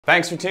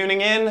Thanks for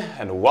tuning in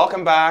and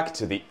welcome back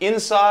to the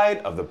inside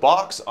of the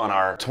box on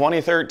our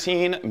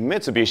 2013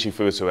 Mitsubishi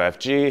Fuso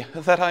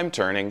FG that I'm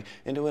turning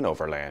into an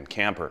Overland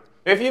camper.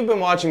 If you've been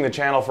watching the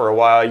channel for a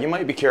while, you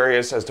might be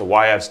curious as to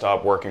why I've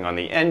stopped working on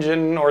the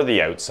engine or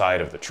the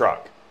outside of the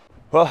truck.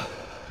 Well,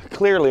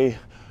 clearly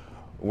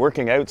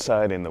working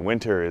outside in the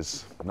winter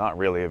is not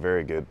really a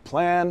very good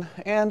plan,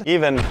 and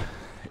even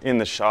in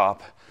the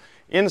shop,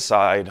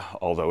 inside,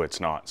 although it's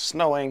not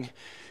snowing,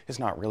 is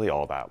not really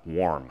all that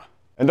warm.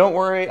 And don't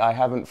worry, I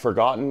haven't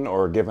forgotten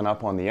or given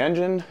up on the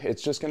engine.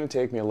 It's just going to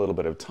take me a little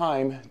bit of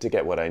time to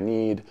get what I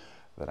need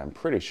that I'm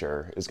pretty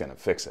sure is going to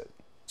fix it.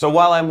 So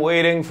while I'm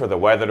waiting for the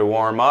weather to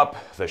warm up,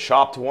 the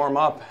shop to warm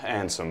up,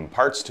 and some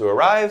parts to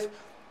arrive,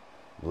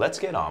 let's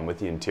get on with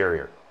the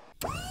interior.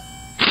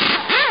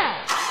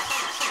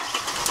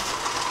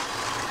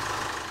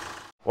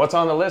 What's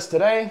on the list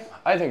today?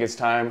 I think it's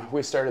time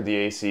we started the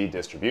AC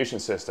distribution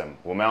system.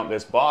 We'll mount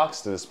this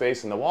box to the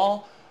space in the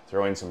wall,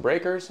 throw in some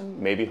breakers, and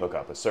maybe hook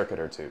up a circuit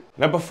or two.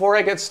 Now before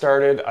I get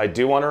started, I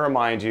do want to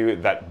remind you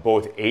that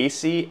both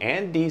AC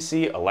and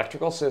DC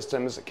electrical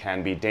systems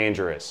can be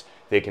dangerous.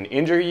 They can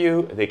injure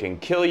you, they can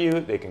kill you,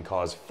 they can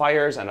cause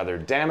fires and other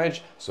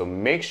damage, so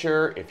make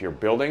sure if you're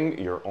building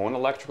your own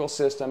electrical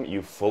system,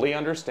 you fully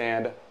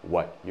understand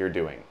what you're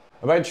doing.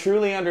 By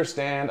truly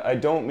understand, I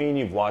don't mean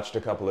you've watched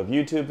a couple of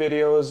YouTube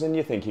videos and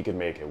you think you can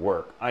make it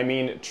work. I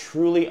mean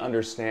truly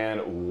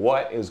understand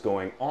what is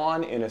going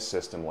on in a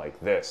system like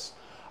this.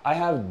 I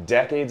have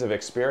decades of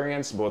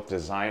experience both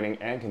designing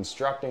and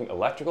constructing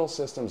electrical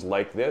systems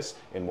like this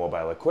in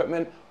mobile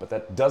equipment, but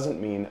that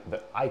doesn't mean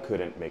that I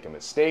couldn't make a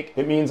mistake.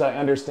 It means I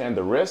understand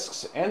the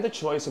risks and the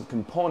choice of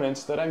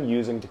components that I'm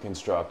using to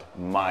construct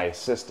my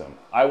system.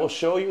 I will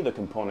show you the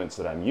components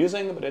that I'm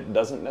using, but it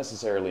doesn't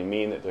necessarily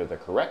mean that they're the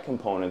correct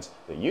components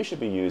that you should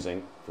be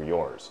using for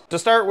yours. To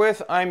start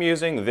with, I'm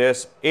using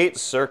this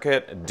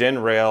 8-circuit DIN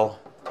rail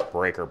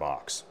breaker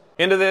box.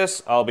 Into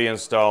this, I'll be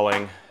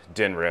installing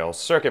DIN rail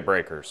circuit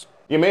breakers.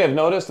 You may have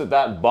noticed that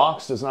that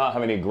box does not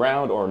have any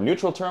ground or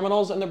neutral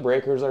terminals and the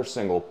breakers are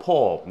single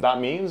pole.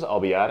 That means I'll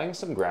be adding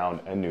some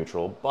ground and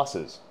neutral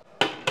buses.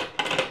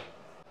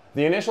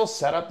 The initial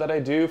setup that I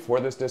do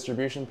for this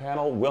distribution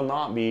panel will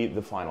not be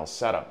the final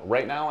setup.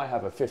 Right now I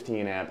have a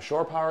 15 amp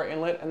shore power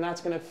inlet and that's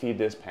going to feed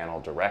this panel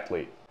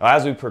directly.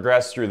 As we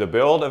progress through the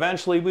build,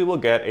 eventually we will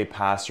get a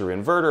pass-through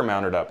inverter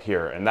mounted up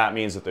here, and that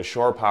means that the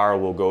shore power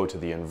will go to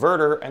the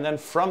inverter and then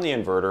from the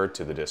inverter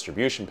to the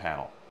distribution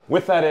panel.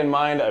 With that in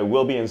mind, I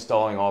will be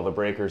installing all the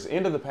breakers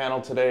into the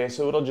panel today,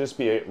 so it'll just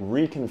be a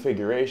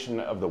reconfiguration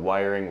of the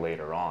wiring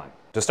later on.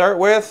 To start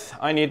with,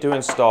 I need to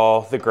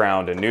install the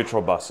ground and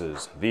neutral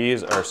buses.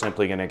 These are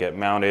simply going to get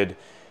mounted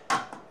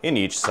in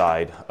each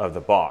side of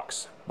the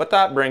box. But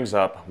that brings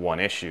up one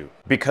issue.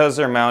 Because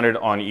they're mounted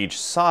on each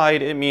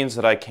side, it means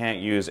that I can't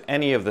use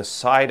any of the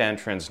side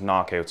entrance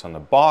knockouts on the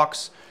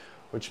box,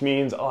 which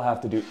means I'll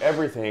have to do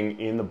everything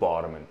in the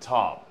bottom and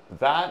top.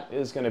 That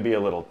is going to be a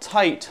little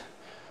tight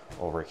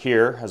over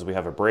here as we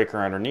have a breaker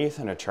underneath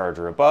and a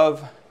charger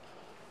above,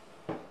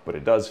 but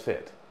it does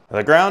fit.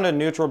 The ground and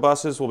neutral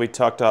buses will be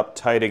tucked up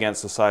tight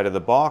against the side of the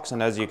box,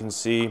 and as you can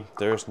see,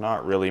 there's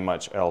not really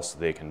much else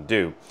they can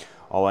do.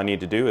 All I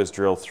need to do is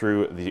drill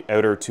through the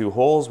outer two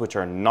holes, which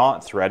are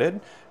not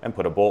threaded, and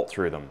put a bolt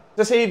through them.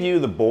 To save you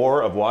the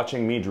bore of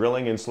watching me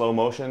drilling in slow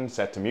motion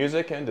set to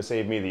music, and to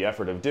save me the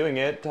effort of doing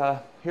it,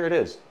 here it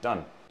is,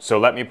 done. So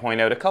let me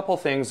point out a couple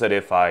things that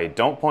if I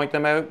don't point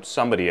them out,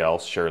 somebody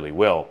else surely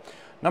will.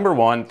 Number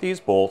one, these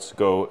bolts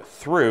go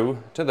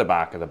through to the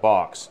back of the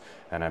box.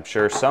 And I'm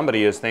sure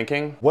somebody is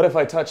thinking, what if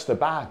I touch the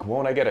back?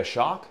 Won't I get a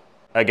shock?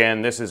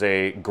 Again, this is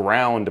a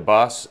ground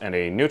bus and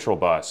a neutral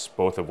bus,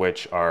 both of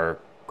which are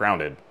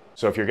grounded.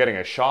 So if you're getting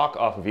a shock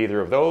off of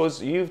either of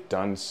those, you've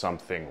done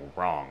something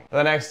wrong.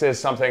 The next is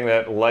something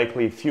that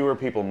likely fewer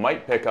people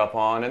might pick up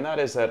on, and that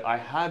is that I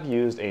have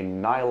used a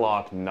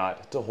nylock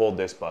nut to hold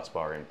this bus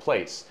bar in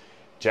place.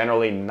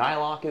 Generally,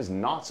 nylock is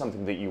not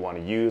something that you want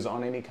to use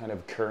on any kind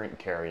of current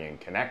carrying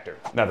connector.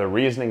 Now the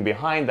reasoning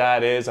behind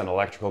that is an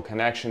electrical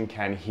connection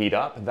can heat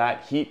up.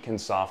 That heat can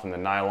soften the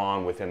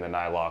nylon within the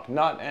nylock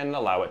nut and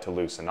allow it to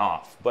loosen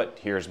off. But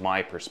here's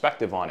my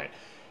perspective on it.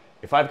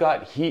 If I've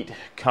got heat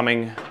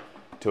coming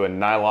to a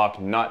nylock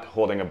nut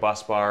holding a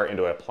bus bar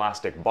into a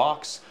plastic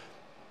box,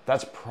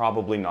 that's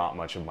probably not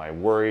much of my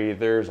worry.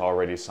 There's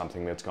already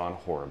something that's gone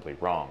horribly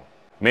wrong.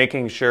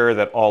 Making sure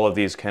that all of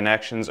these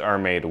connections are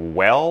made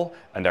well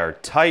and are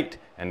tight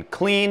and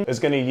clean is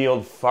going to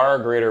yield far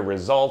greater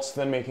results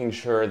than making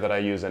sure that I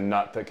use a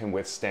nut that can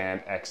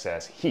withstand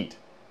excess heat,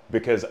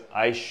 because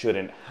I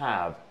shouldn't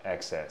have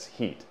excess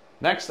heat.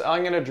 Next,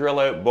 I'm going to drill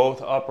out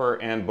both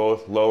upper and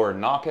both lower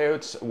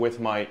knockouts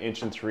with my 1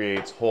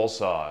 3/8 hole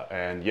saw.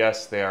 And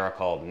yes, they are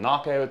called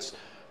knockouts,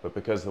 but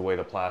because of the way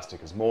the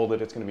plastic is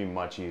molded, it's going to be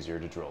much easier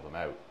to drill them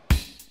out.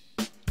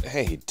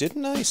 Hey,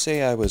 didn't I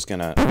say I was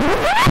gonna...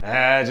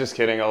 just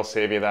kidding, I'll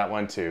save you that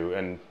one too.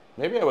 And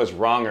maybe I was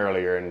wrong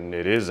earlier and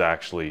it is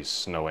actually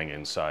snowing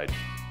inside.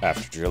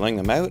 After drilling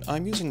them out,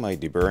 I'm using my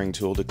deburring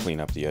tool to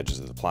clean up the edges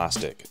of the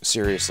plastic.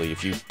 Seriously,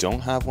 if you don't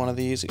have one of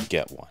these,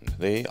 get one.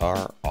 They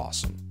are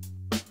awesome.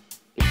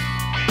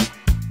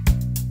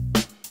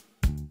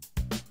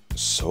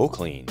 So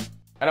clean.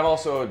 And I've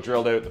also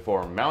drilled out the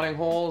 4 mounting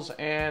holes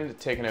and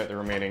taken out the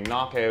remaining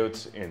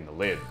knockouts in the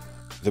lid.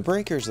 The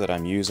breakers that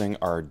I'm using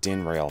are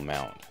DIN rail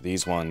mount.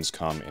 These ones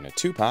come in a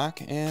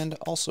 2-pack and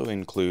also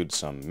include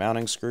some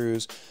mounting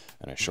screws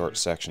and a short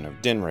section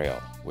of DIN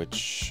rail,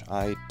 which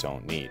I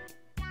don't need.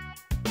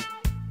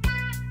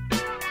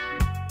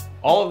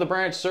 All of the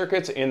branch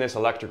circuits in this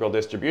electrical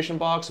distribution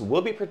box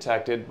will be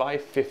protected by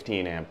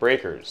 15 amp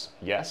breakers.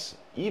 Yes,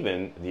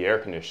 even the air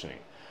conditioning.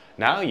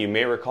 Now you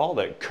may recall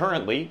that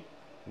currently,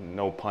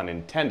 no pun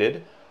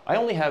intended, I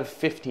only have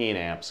 15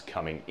 amps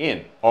coming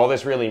in. All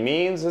this really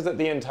means is that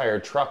the entire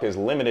truck is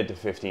limited to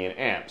 15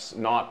 amps.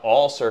 Not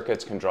all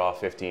circuits can draw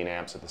 15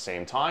 amps at the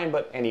same time,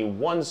 but any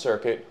one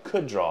circuit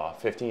could draw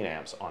 15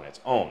 amps on its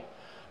own.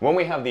 When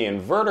we have the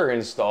inverter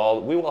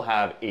installed, we will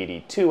have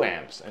 82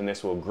 amps, and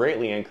this will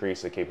greatly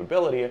increase the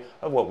capability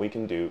of what we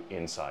can do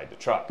inside the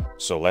truck.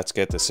 So let's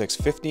get the 6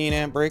 15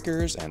 amp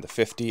breakers and the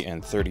 50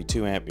 and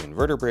 32 amp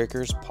inverter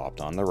breakers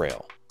popped on the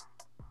rail.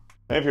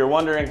 If you're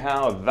wondering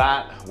how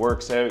that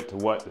works out to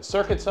what the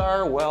circuits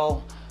are,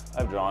 well,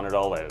 I've drawn it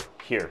all out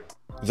here.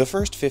 The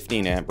first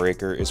 15 amp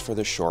breaker is for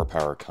the shore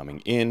power coming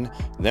in,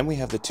 then we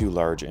have the 2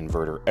 large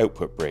inverter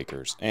output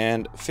breakers,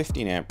 and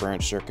 15 amp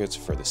branch circuits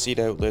for the seat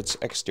outlets,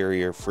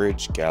 exterior,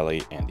 fridge,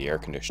 galley, and the air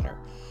conditioner.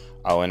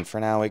 Oh, and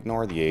for now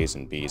ignore the A's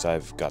and B's,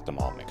 I've got them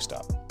all mixed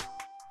up.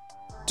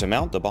 To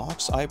mount the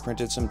box, I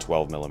printed some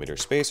 12mm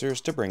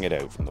spacers to bring it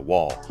out from the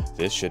wall.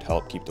 This should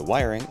help keep the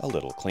wiring a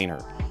little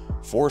cleaner.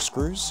 4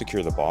 screws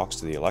secure the box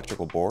to the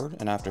electrical board,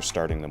 and after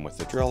starting them with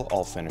the drill,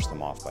 I'll finish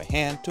them off by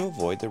hand to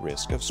avoid the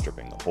risk of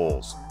stripping the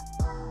holes.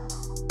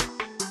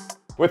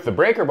 With the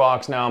breaker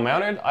box now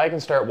mounted, I can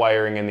start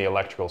wiring in the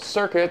electrical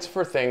circuits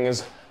for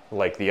things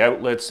like the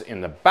outlets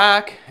in the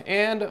back,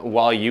 and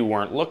while you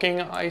weren't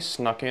looking, I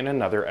snuck in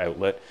another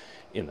outlet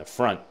in the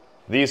front.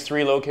 These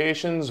 3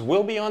 locations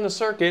will be on the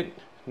circuit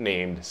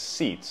named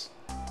seats.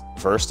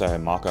 First, I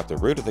mock up the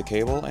root of the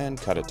cable and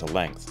cut it to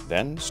length,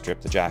 then strip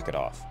the jacket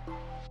off.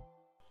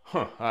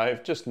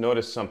 I've just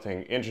noticed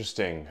something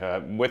interesting.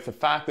 With the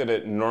fact that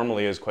it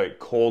normally is quite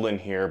cold in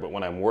here, but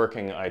when I'm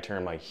working I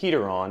turn my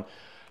heater on,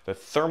 the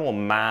thermal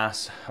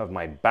mass of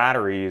my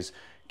batteries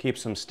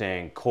keeps them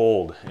staying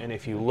cold. And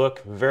if you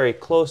look very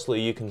closely,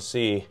 you can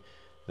see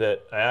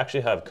that I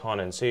actually have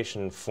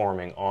condensation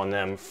forming on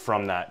them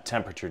from that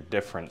temperature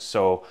difference.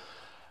 So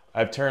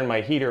I've turned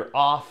my heater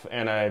off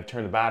and I've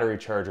turned the battery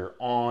charger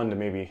on to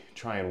maybe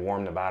try and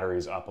warm the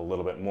batteries up a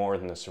little bit more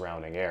than the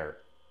surrounding air.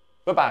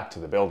 But back to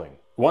the building.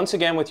 Once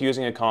again, with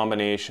using a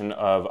combination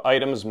of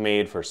items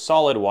made for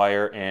solid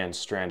wire and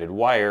stranded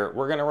wire,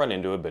 we're going to run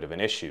into a bit of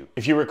an issue.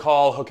 If you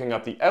recall hooking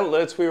up the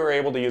outlets, we were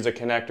able to use a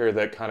connector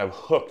that kind of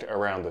hooked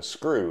around the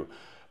screw,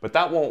 but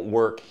that won't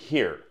work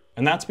here.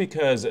 And that's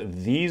because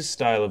these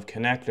style of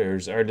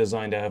connectors are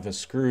designed to have a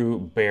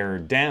screw bear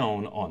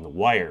down on the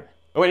wire.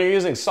 When you're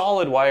using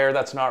solid wire,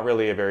 that's not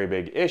really a very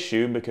big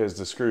issue because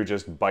the screw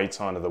just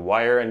bites onto the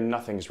wire and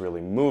nothing's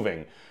really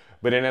moving.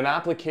 But in an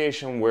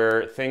application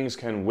where things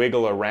can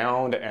wiggle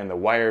around and the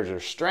wires are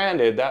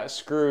stranded, that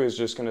screw is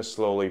just going to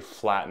slowly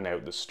flatten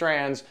out the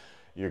strands.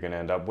 You're going to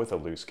end up with a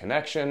loose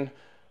connection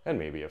and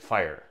maybe a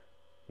fire.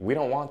 We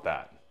don't want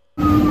that.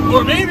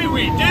 Or maybe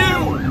we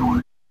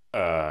do!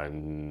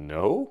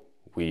 No,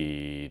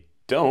 we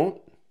don't.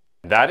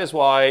 That is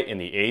why in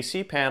the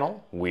AC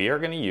panel, we are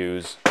going to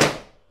use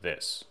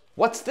this.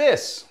 What's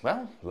this?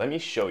 Well, let me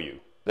show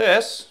you.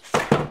 This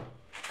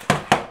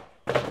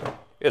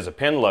is a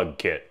pin lug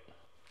kit.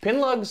 Pin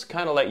lugs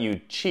kind of let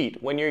you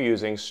cheat when you're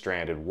using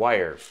stranded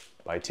wire.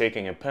 By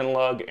taking a pin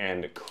lug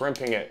and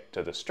crimping it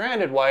to the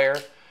stranded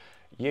wire,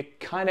 you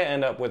kind of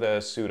end up with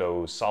a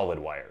pseudo solid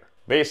wire.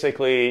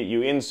 Basically,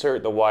 you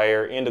insert the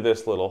wire into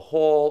this little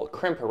hole,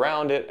 crimp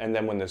around it, and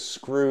then when the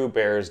screw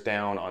bears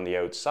down on the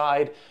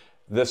outside,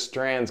 the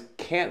strands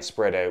can't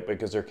spread out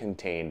because they're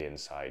contained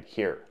inside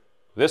here.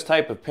 This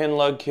type of pin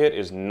lug kit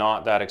is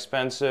not that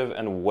expensive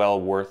and well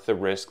worth the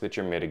risk that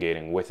you're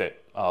mitigating with it.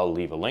 I'll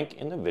leave a link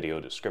in the video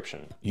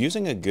description.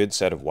 Using a good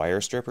set of wire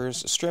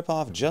strippers, strip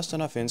off just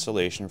enough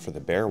insulation for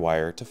the bare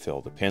wire to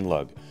fill the pin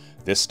lug.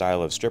 This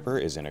style of stripper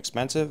is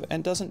inexpensive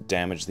and doesn't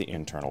damage the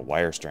internal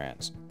wire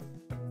strands.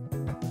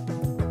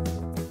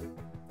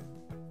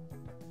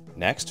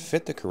 Next,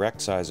 fit the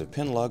correct size of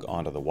pin lug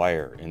onto the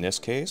wire. In this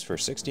case, for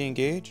 16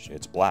 gauge,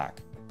 it's black.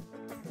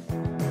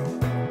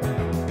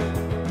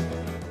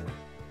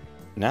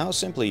 Now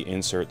simply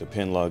insert the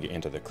pin lug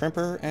into the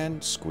crimper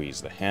and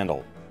squeeze the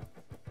handle.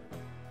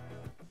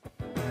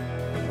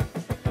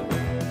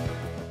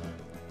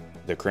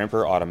 The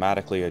crimper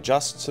automatically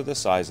adjusts to the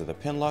size of the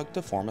pin lug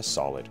to form a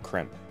solid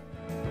crimp.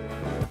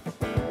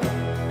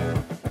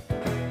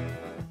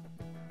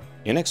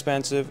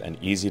 Inexpensive and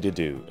easy to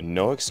do,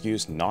 no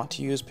excuse not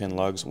to use pin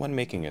lugs when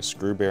making a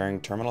screw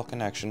bearing terminal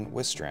connection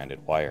with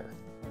stranded wire.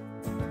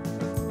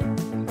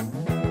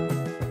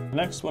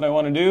 Next, what I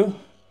want to do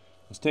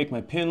Just take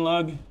my pin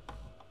lug,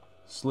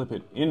 slip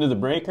it into the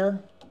breaker,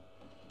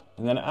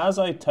 and then as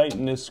I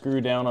tighten this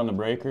screw down on the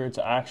breaker, it's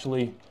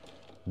actually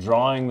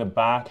drawing the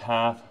back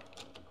half.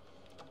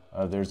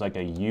 There's like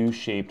a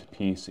U-shaped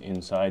piece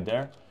inside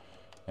there,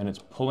 and it's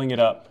pulling it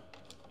up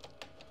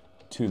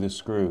to the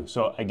screw.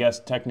 So I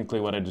guess technically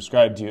what I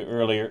described to you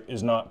earlier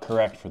is not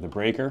correct for the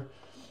breaker.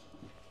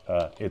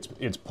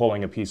 It's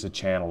pulling a piece of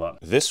channel up.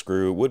 This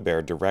screw would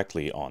bear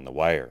directly on the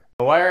wire.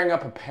 Wiring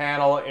up a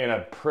panel in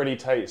a pretty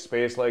tight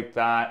space like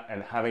that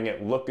and having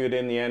it look good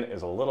in the end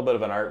is a little bit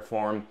of an art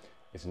form.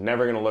 It's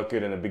never going to look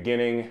good in the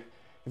beginning.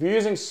 If you're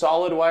using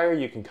solid wire,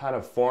 you can kind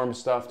of form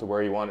stuff to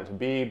where you want it to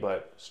be,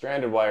 but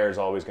stranded wire is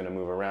always going to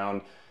move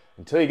around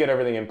until you get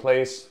everything in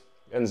place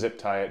and zip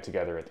tie it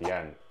together at the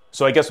end.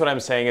 So I guess what I'm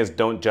saying is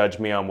don't judge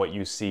me on what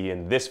you see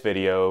in this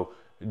video,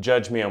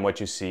 judge me on what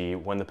you see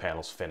when the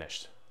panel's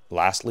finished.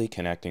 Lastly,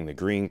 connecting the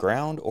green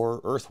ground or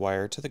earth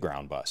wire to the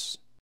ground bus.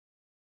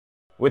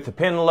 With the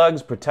pin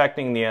lugs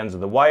protecting the ends of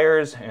the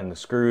wires and the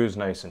screws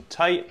nice and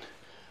tight,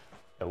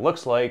 it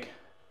looks like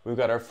we've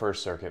got our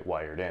first circuit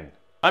wired in.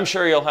 I'm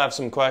sure you'll have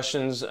some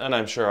questions and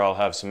I'm sure I'll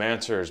have some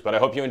answers, but I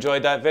hope you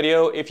enjoyed that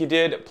video. If you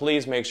did,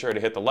 please make sure to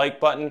hit the like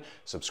button,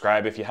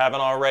 subscribe if you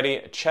haven't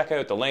already, check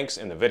out the links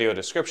in the video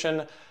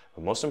description,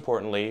 but most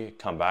importantly,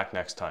 come back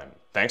next time.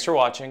 Thanks for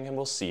watching and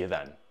we'll see you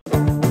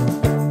then.